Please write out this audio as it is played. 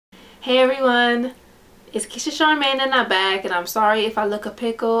Hey everyone, it's Keisha Charmaine and I'm back, and I'm sorry if I look a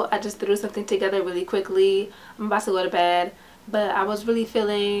pickle. I just threw something together really quickly. I'm about to go to bed, but I was really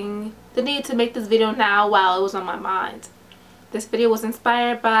feeling the need to make this video now while it was on my mind. This video was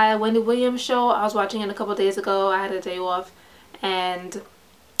inspired by Wendy Williams show. I was watching it a couple days ago. I had a day off, and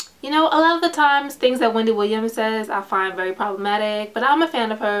you know, a lot of the times things that Wendy Williams says I find very problematic, but I'm a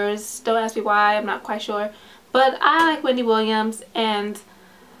fan of hers. Don't ask me why, I'm not quite sure. But I like Wendy Williams, and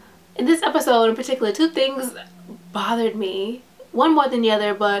in this episode in particular, two things bothered me. One more than the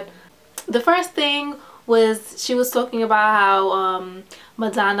other, but the first thing was she was talking about how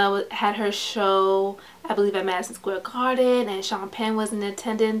Madonna had her show, I believe at Madison Square Garden, and Champagne was in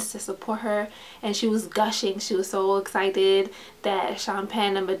attendance to support her, and she was gushing. She was so excited that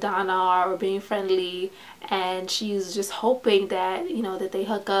Champagne and Madonna are being friendly, and she's just hoping that, you know, that they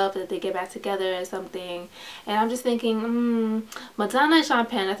hook up, that they get back together or something. And I'm just thinking, Madonna and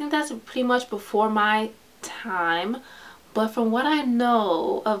Champagne, I think that's pretty much before my time. But from what I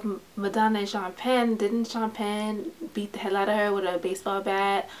know of Madonna and Champagne, didn't Champagne beat the hell out of her with a baseball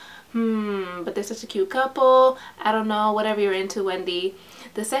bat? But they're such a cute couple. I don't know, whatever you're into, Wendy.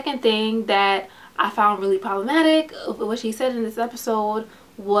 The second thing that I found really problematic of what she said in this episode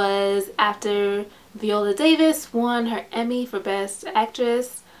was after Viola Davis won her Emmy for Best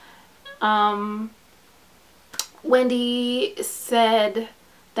Actress, Wendy said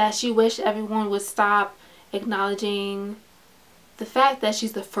that she wished everyone would stop acknowledging the fact that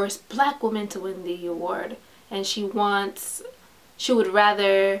she's the first black woman to win the award, and she would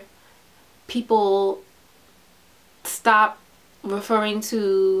rather people stop referring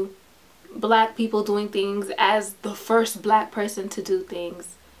to black people doing things as the first black person to do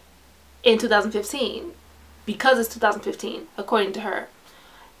things in 2015, because it's 2015 according to her.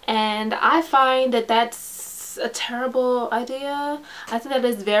 And I find that that's a terrible idea. I think that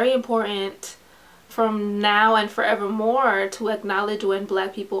it's very important from now and forevermore to acknowledge when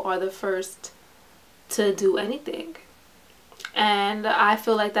black people are the first to do anything. And I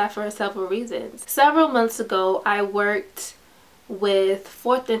feel like that for several reasons. Several months ago, I worked with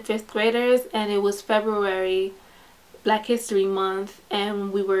 4th and 5th graders, and it was February, Black History Month,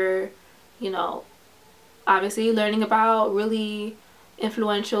 and we were, you know, obviously learning about really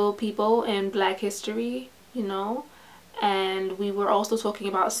influential people in black history, you know, and we were also talking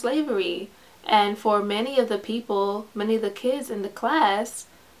about slavery. And for many of the people, many of the kids in the class,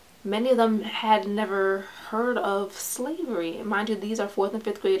 many of them had never heard of slavery. Mind you, these are 4th and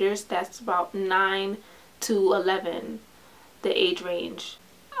 5th graders. That's about 9 to 11, the age range.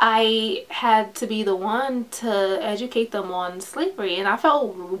 I had to be the one to educate them on slavery, and I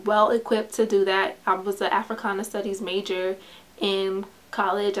felt well equipped to do that. I was an Africana Studies major in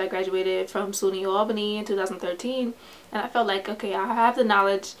college. I graduated from SUNY Albany in 2013, and I felt like, okay, I have the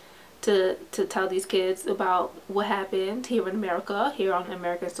knowledge to tell these kids about what happened here in America, here on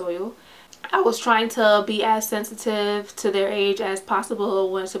American soil. I was trying to be as sensitive to their age as possible.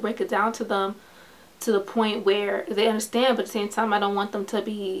 I wanted to break it down to them to the point where they understand, but at the same time I don't want them to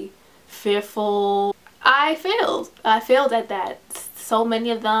be fearful. I failed at that. So many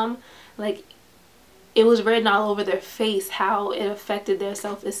of them, like, it was written all over their face how it affected their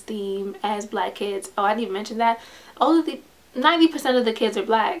self-esteem as black kids. Oh, I didn't even mention that. 90% of the kids are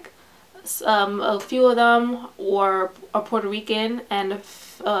black. A few of them are Puerto Rican, and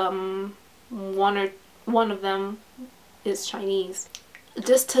one of them is Chinese.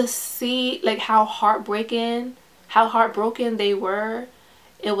 Just to see like how heartbroken they were,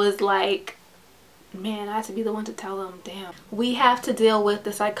 it was like, man, I had to be the one to tell them, damn. We have to deal with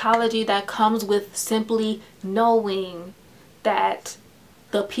the psychology that comes with simply knowing that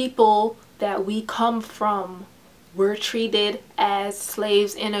the people that we come from were treated as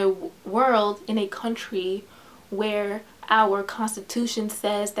slaves in a world, in a country where our Constitution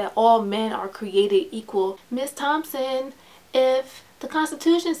says that all men are created equal. Miss Thompson, if the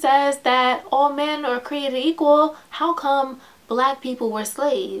Constitution says that all men are created equal, how come black people were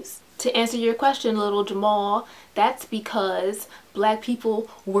slaves? To answer your question, little Jamal, that's because black people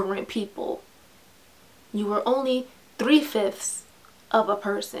weren't people. You were only 3/5 of a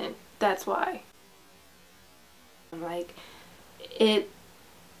person. That's why. Like, it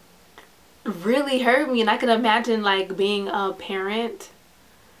really hurt me, and I can imagine like being a parent,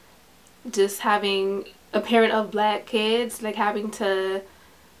 just having a parent of black kids, like having to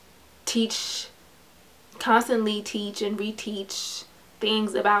constantly teach and reteach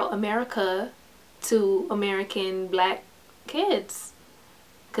things about America to American black kids,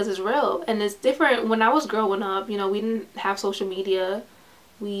 because it's real and it's different. When I was growing up, you know, we didn't have social media.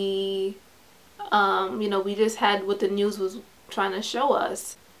 We you know, we just had what the news was trying to show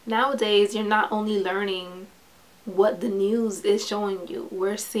us. nowadays you're not only learning what the news is showing you,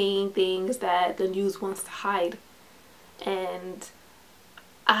 we're seeing things that the news wants to hide. And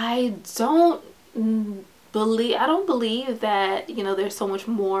I don't believe that, you know, there's so much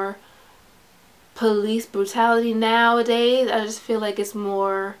more police brutality nowadays. I just feel like it's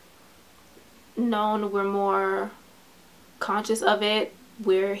more known, we're more conscious of it,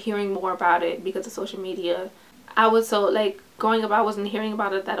 we're hearing more about it because of social media. I was so, like, growing up I wasn't hearing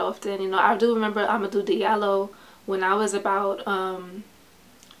about it that often. You know, I do remember Amadou Diallo when I was about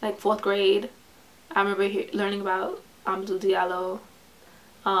like 4th grade. I remember learning about Amadou Diallo,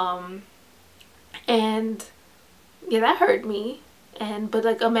 and yeah, that hurt me. And but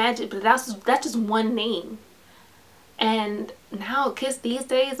like, imagine, but that's just one name. And now kids these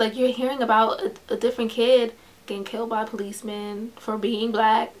days, like, you're hearing about a different kid getting killed by policemen for being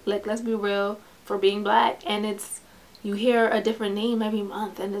black. Like, let's be real, for being black. And it's, you hear a different name every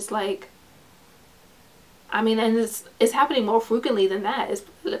month, and it's like, I mean, and it's happening more frequently than that. It's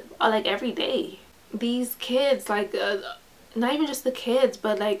like every day. These kids, like, not even just the kids,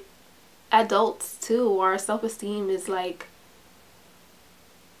 but like adults too, our self-esteem is like,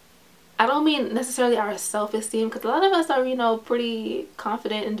 I don't mean necessarily our self-esteem, because a lot of us are, you know, pretty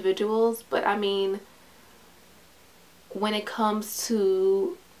confident individuals, but I mean when it comes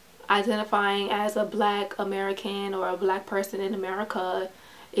to identifying as a black American or a black person in America,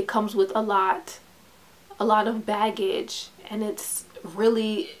 it comes with a lot of baggage, and it's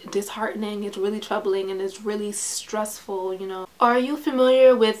really disheartening, it's really troubling, and it's really stressful, you know. Are you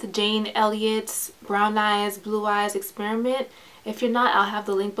familiar with Jane Elliott's Brown Eyes, Blue Eyes experiment? If you're not, I'll have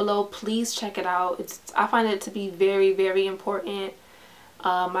the link below. Please check it out. I find it to be very, very important.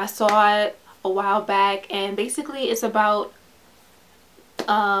 I saw it a while back, and basically it's about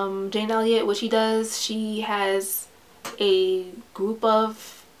Jane Elliott. What she does, she has a group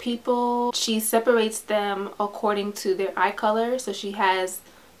of people. She separates them according to their eye color. So she has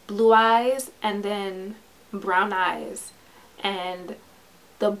blue eyes and then brown eyes. And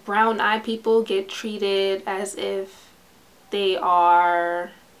the brown eye people get treated as if they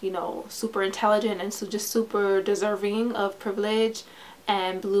are, you know, super intelligent and so just super deserving of privilege.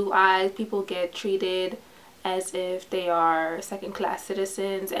 And blue eyes people get treated as if they are second-class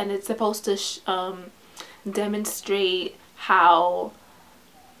citizens. And it's supposed to demonstrate how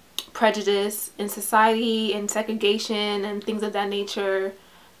prejudice in society and segregation and things of that nature,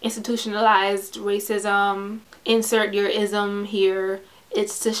 institutionalized racism, insert your ism here,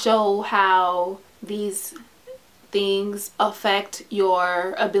 it's to show how these things affect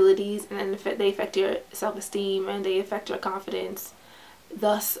your abilities, and then they affect your self-esteem, and they affect your confidence,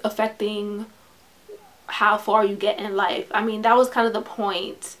 thus affecting how far you get in life. I mean, that was kind of the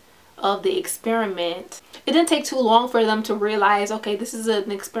point of the experiment. It didn't take too long for them to realize, okay, this is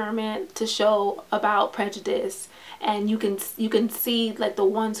an experiment to show about prejudice, and you can see like the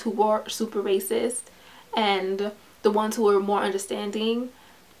ones who were super racist and the ones who were more understanding.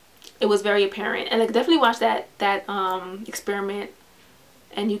 It was very apparent. And like, definitely watch that experiment,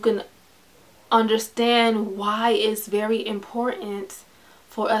 and you can understand why it's very important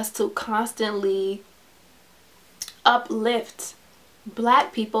for us to constantly uplift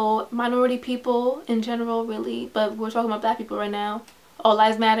black people, minority people in general, really, but we're talking about black people right now. All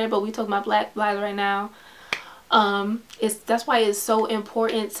lives matter, but we talking about black lives right now. That's why it's so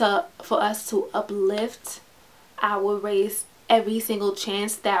important for us to uplift our race every single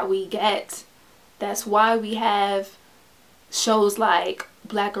chance that we get. That's why we have shows like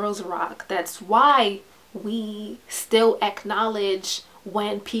Black Girls Rock. That's why we still acknowledge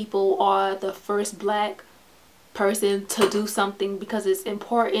when people are the first black person to do something, because it's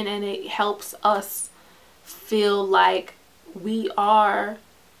important and it helps us feel like we are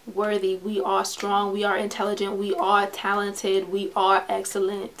worthy, we are strong, we are intelligent, we are talented, we are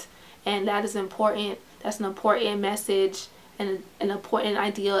excellent. And that is important. That's an important message and an important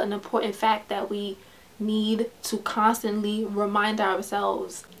idea, an important fact that we need to constantly remind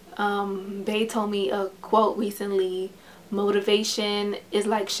ourselves. They told me a quote recently: motivation is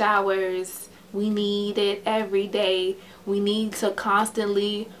like showers. We need it every day. We need to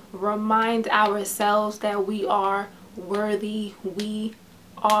constantly remind ourselves that we are worthy, we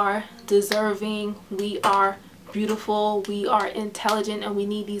are deserving, we are beautiful, we are intelligent, and we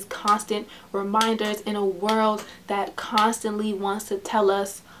need these constant reminders in a world that constantly wants to tell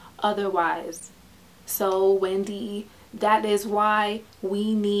us otherwise. So Wendy, that is why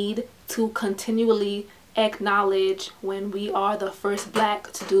we need to continually acknowledge when we are the first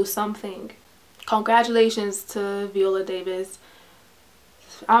black to do something. Congratulations to Viola Davis.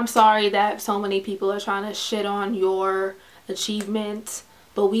 I'm sorry that so many people are trying to shit on your achievement,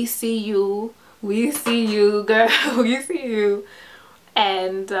 but we see you. We see you, girl. We see you.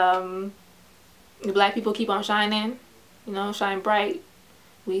 And the black people keep on shining, you know, shine bright.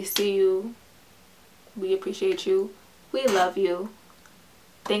 We see you. We appreciate you. We love you.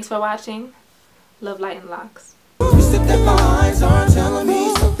 Thanks for watching. Love, light, and locks. You said that my eyes are telling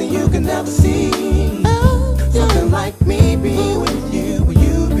me something you can never see. Something like me being with you.